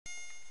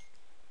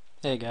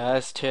Hey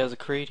guys, Tales of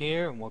Creed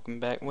here, and welcome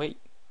back. Wait,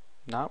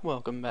 not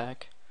welcome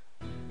back.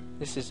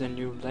 This is a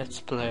new Let's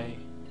Play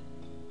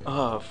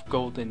of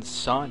Golden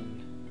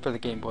Sun for the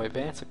Game Boy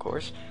Advance, of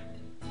course.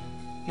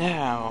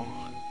 Now,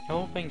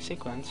 no opening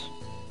sequence,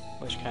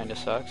 which kinda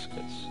sucks,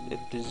 because it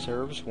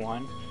deserves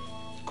one.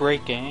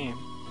 Great game.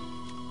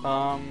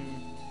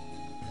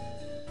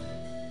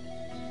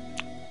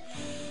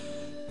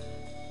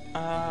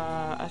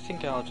 I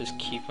think I'll just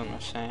keep them the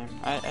same.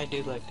 I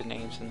do like the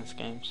names in this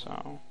game,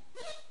 so...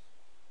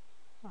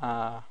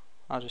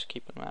 I'll just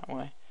keep them that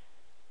way.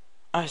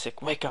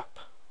 Isaac, wake up!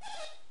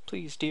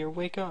 Please, dear,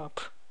 wake up!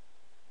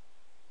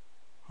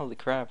 Holy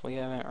crap, we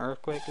have an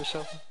earthquake or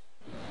something?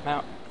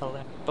 Mount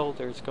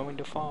Boulder is going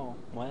to fall.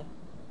 What?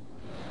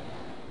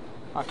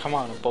 Oh, come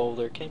on, a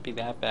boulder. Can't be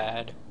that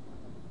bad.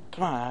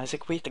 Come on,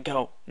 Isaac, we have to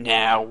go.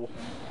 Now!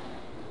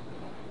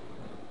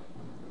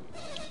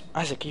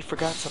 Isaac, you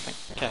forgot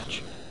something.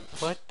 Catch.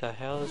 What the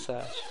hell is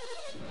that?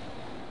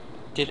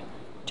 Did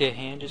a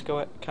hand just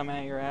come out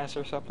of your ass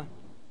or something?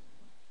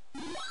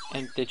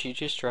 And did you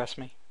just dress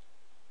me?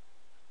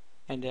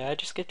 And did I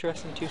just get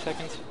dressed in 2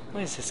 seconds?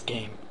 What is this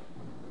game?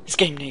 This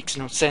game makes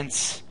no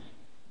sense!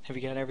 Have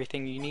you got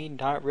everything you need?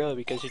 Not really,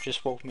 because you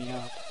just woke me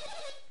up.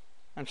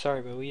 I'm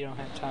sorry, but we don't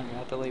have time. You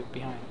have to leave it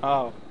behind.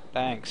 Oh,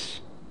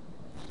 thanks.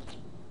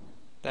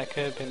 That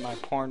could have been my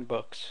porn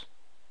books.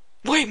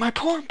 Wait, my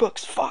porn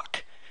books!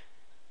 Fuck!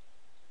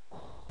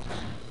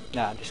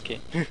 Nah, I'm just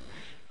kidding.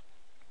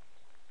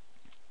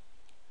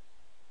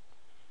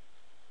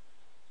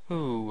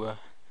 Ooh.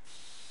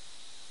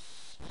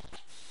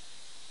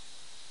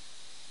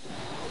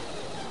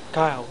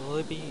 Kyle, will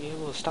it be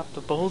able to stop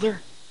the boulder?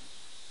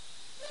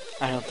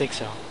 I don't think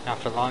so. Not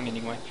for long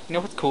anyway. You know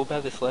what's cool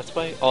about this Let's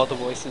Play? All the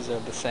voices are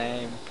the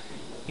same.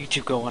 You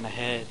two go on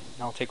ahead,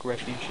 and I'll take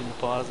refuge in the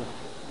plaza.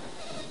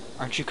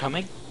 Aren't you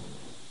coming?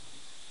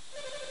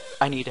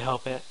 I need to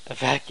help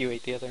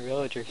evacuate the other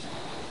villagers.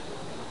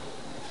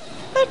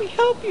 Let me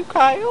help you,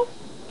 Kyle!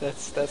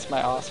 That's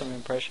my awesome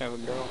impression of a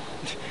girl.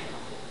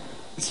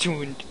 It's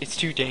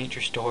too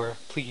dangerous, Dora.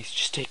 Please,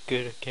 just take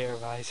good care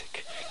of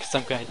Isaac, because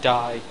I'm gonna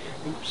die.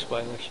 Oops,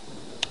 spoilers.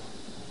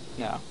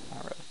 No,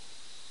 not really.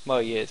 Well,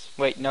 he is.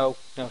 Wait, no,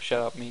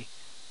 shut up, me.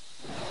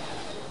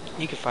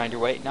 You can find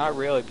your way. Not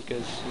really,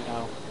 because, you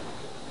know,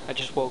 I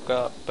just woke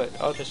up, but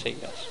I'll just say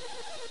yes.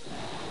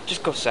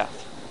 Just go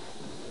south.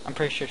 I'm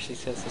pretty sure she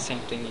says the same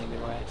thing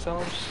either way, so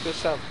I'll just go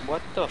south.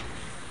 What the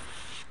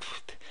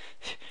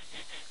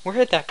Where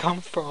did that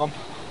come from?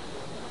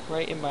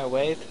 Right in my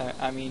way?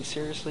 I mean,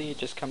 seriously, it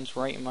just comes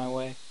right in my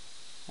way.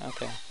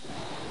 Okay.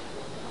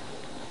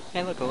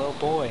 Hey, look, a little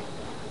boy.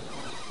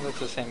 He looks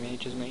the same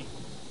age as me.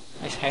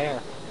 Nice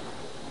hair.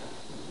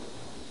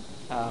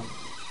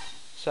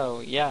 So,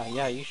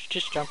 yeah, you should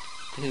just jump.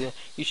 You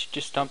should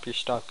just dump your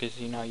stuff, because,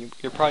 you know,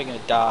 you're probably gonna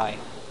die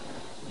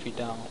if you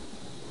don't.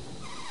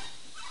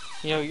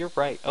 You know, you're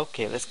right.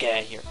 Okay, let's get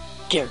out of here.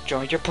 Garrett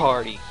joined your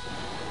party.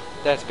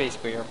 That's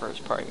basically our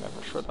first party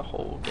members for the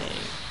whole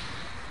game.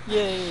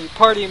 Yay,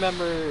 party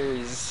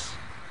members!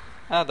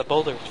 Ah, the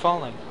boulder is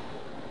falling.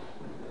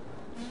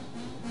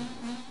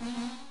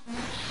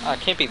 Ah,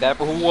 can't be that.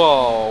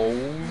 Whoa!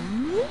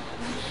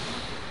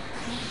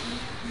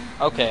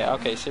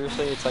 Okay,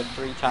 seriously, it's like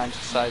 3 times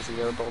the size of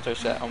the other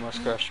boulders that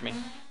almost crushed me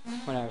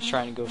when I was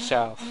trying to go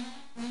south.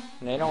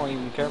 And they don't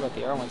even care about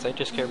the other ones, they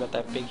just care about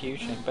that big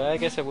huge thing. But I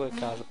guess it would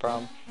cause a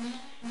problem.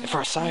 If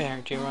our psi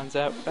energy runs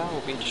out, that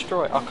will be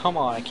destroyed. Oh, come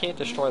on, I can't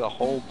destroy the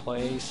whole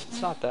place.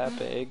 It's not that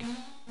big.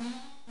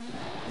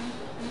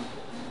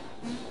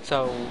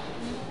 So,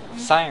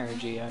 psi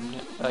energy,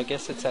 I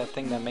guess it's that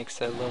thing that makes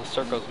the little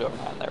circles go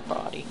around their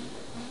body.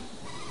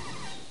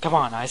 Come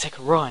on, Isaac,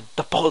 run!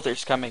 The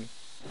boulder's coming!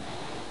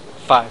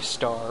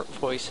 5-star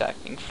voice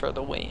acting for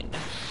the win.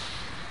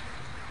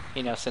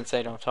 You know, since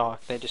they don't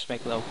talk, they just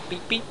make a little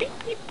beep beep beep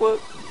beep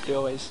whoop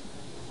noise.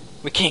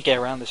 We can't get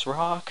around this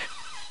rock.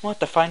 We'll have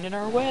to find in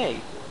our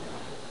way.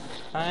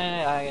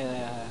 I'm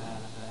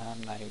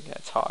not even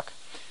gonna talk.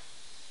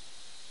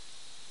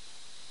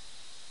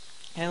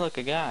 Hey, look,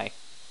 a guy.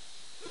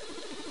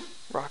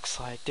 Rock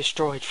slide,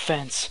 destroyed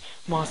fence,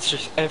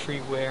 monsters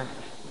everywhere.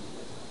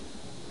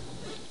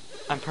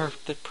 I'm hurt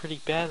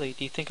pretty badly.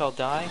 Do you think I'll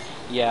die?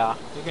 Yeah,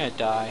 you're gonna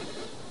die.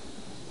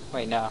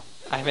 Wait, no.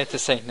 I meant to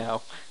say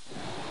no.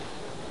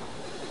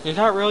 You're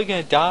not really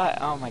gonna die?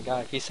 Oh my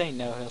god, if you say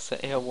no,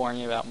 he'll warn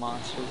you about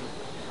monsters.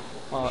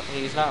 Well,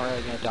 he's not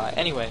really gonna die.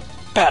 Anyway,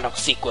 battle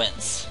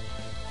sequence!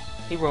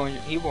 He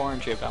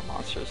warned you about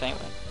monsters anyway.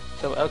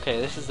 So, okay,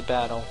 this is the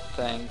battle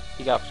thing.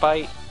 You got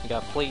fight, you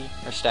got flee,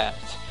 or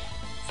stats.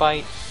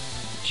 Fight,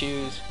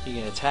 choose, you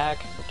can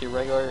attack with your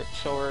regular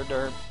sword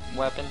or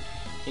weapon.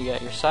 You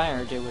got your psi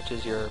energy, which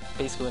is your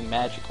basically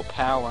magical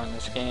power in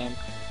this game,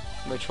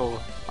 which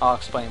I'll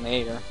explain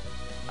later.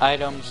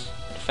 Items,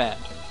 defend.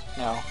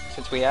 Now,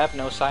 since we have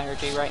no psi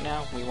energy right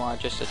now, we want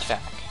to just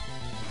attack.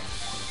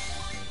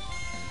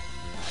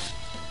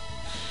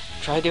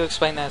 Try to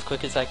explain that as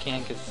quick as I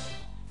can, because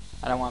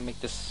I don't want to make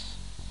this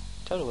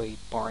totally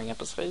boring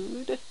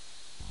episode.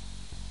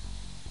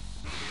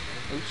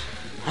 Oops.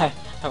 I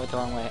went the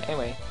wrong way.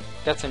 Anyway,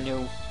 that's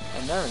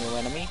another new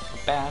enemy, a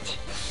bat.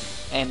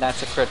 And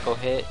that's a critical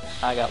hit.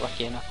 I got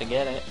lucky enough to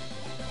get it.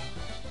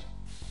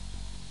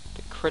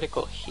 The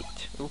critical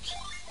hit. Oops.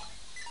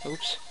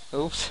 Oops.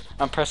 Oops.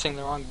 I'm pressing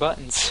the wrong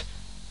buttons.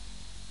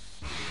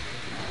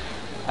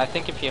 I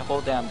think if you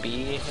hold down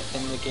B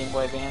in the Game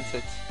Boy Advance,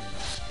 it's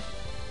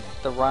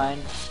the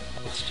run.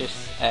 It's just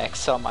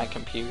X on my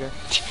computer.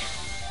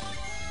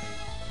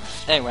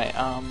 Anyway,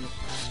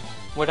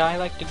 what I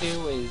like to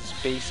do is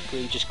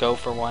basically just go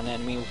for one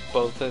enemy with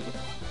both of the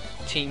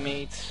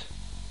teammates,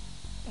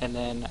 and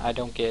then I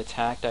don't get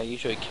attacked. I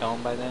usually kill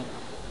them by then.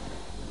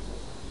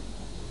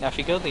 Now if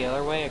you go the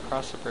other way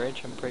across the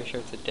bridge, I'm pretty sure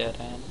it's a dead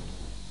end.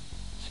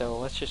 So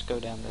let's just go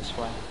down this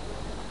way.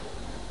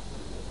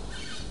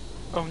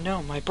 Oh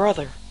no, my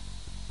brother!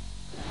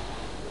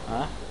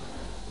 Huh?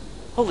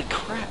 Holy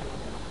crap!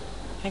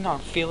 Hang on,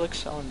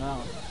 Felix. Oh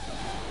no.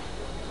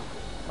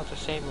 I'll have to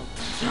save him.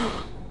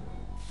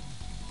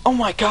 Oh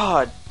my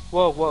god!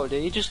 Whoa, whoa,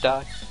 did he just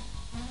die?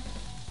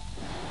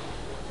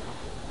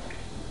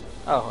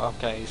 Oh,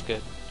 okay, he's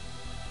good.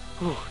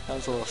 Whew, that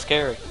was a little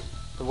scary.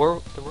 The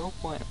rope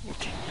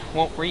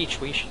won't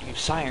reach. We should use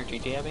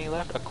Synergy. Do you have any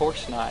left? Of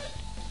course not.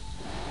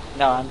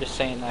 No, I'm just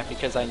saying that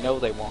because I know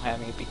they won't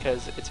have any,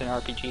 because it's an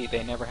RPG.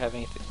 They never have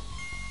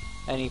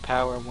any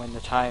power when the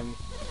time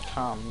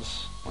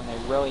comes, when they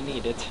really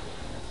need it.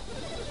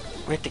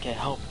 We have to get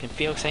help. Can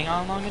Felix hang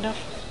on long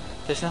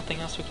enough? There's nothing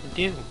else we can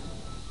do.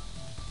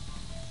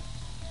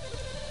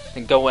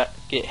 Then go out,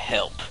 get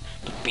help,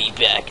 but be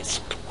back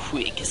as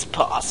quick as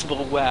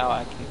possible.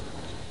 Wow,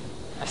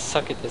 I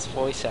suck at this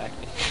voice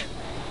acting.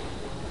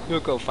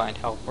 You'll go find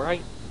help,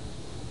 right?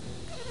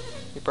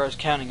 Your brother's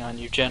counting on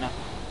you, Jenna.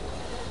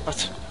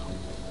 Let's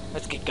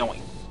get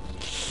going.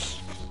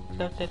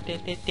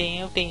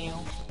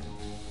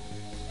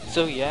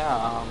 So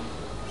yeah,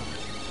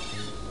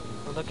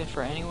 we're looking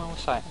for anyone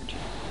with Synergy.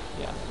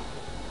 Yeah.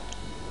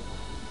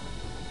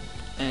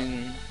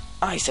 And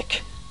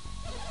Isaac,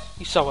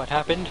 you saw what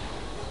happened?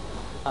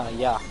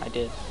 Yeah, I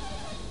did.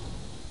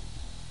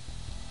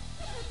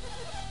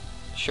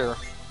 Sure,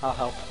 I'll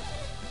help.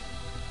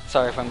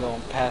 Sorry if I'm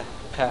going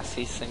past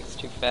these things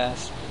too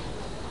fast.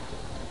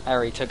 I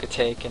already took a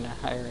take and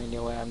I already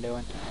knew what I'm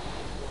doing.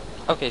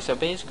 Okay, so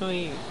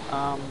basically,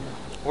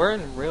 we're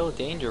in real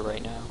danger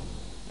right now.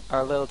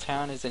 Our little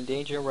town is in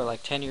danger. We're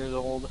like 10 years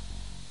old.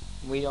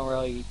 We don't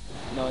really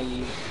know,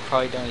 you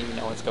probably don't even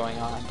know what's going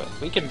on, but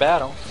we can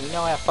battle. We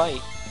know how to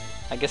fight.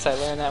 I guess I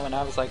learned that when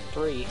I was like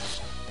 3.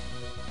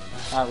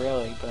 Not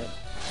really, but,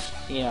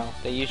 you know,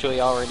 they usually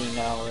already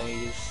know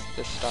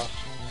this stuff.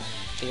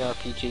 The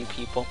RPG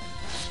people.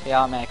 They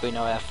automatically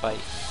know how to fight.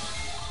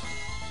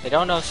 They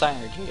don't know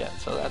Synergy yet,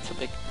 so that's a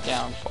big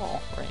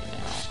downfall right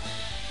now.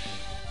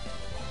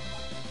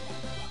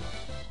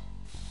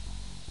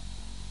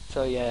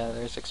 So yeah,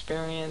 there's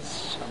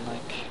experience,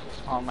 unlike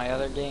all my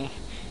other game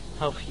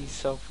LPs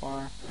so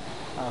far.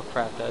 Oh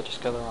crap, did I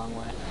just go the wrong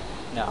way?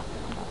 No.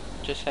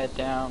 Just head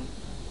down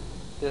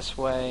this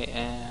way,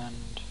 and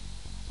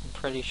I'm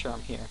pretty sure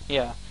I'm here.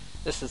 Yeah,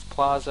 this is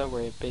Plaza.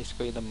 We're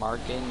basically the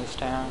market in this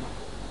town.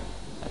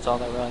 That's all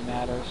that really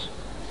matters.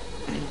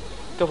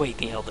 Go wait,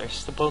 the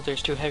elders. The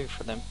boulder's too heavy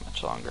for them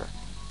much longer.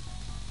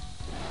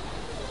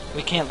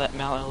 We can't let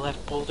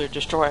Mallet Boulder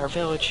destroy our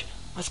village.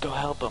 Let's go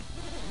help him.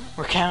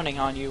 We're counting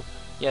on you.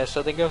 Yeah,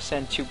 so they go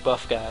send 2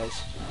 buff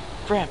guys.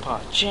 Grandpa,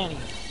 Jenny.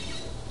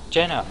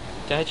 Jenna.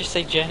 Did I just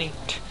say Jenny?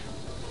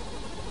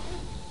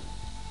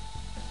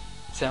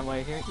 Is that why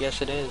you're here?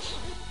 Yes, it is.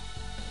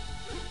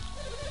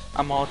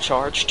 I'm all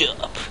charged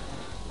up.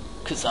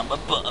 'Cause I'm a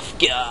buff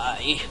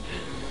guy.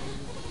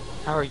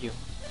 How are you?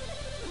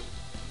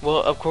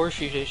 Well, of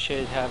course you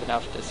should have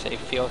enough to save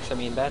Felix. I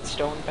mean, that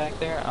stone back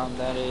there,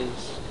 that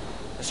is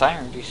a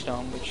Synergy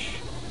stone, which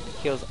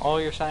heals all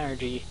your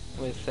Synergy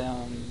with,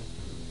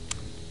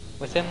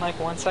 within like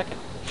 1 second.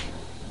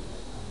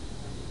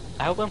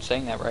 I hope I'm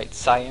saying that right.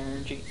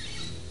 Synergy.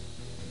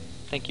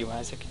 Thank you,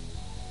 Isaac.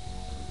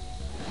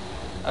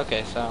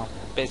 Okay, so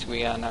basically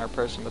we got another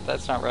person, but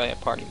that's not really a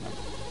party member.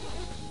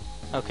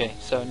 Okay,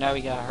 so now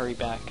we gotta hurry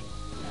back.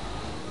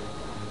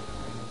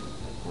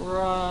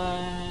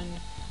 Run!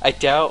 I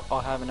doubt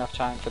I'll have enough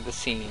time for the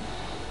scene,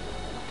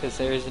 because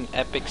there is an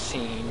epic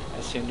scene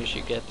as soon as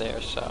you get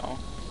there, so...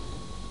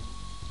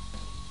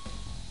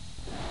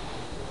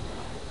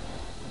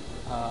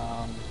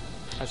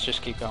 let's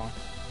just keep going.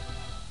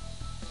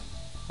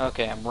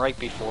 Okay, I'm right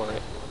before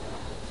it.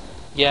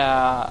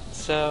 Yeah,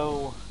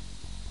 so...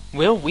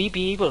 will we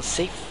be able to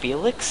save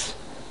Felix?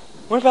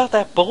 What about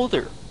that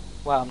boulder?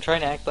 Wow, I'm trying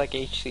to act like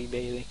HC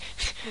Bailey.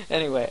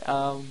 Anyway,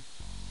 all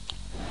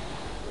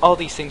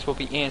these things will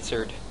be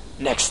answered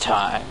next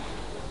time.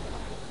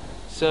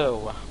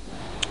 So,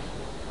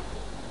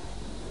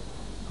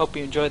 hope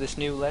you enjoy this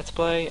new Let's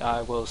Play.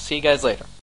 I will see you guys later.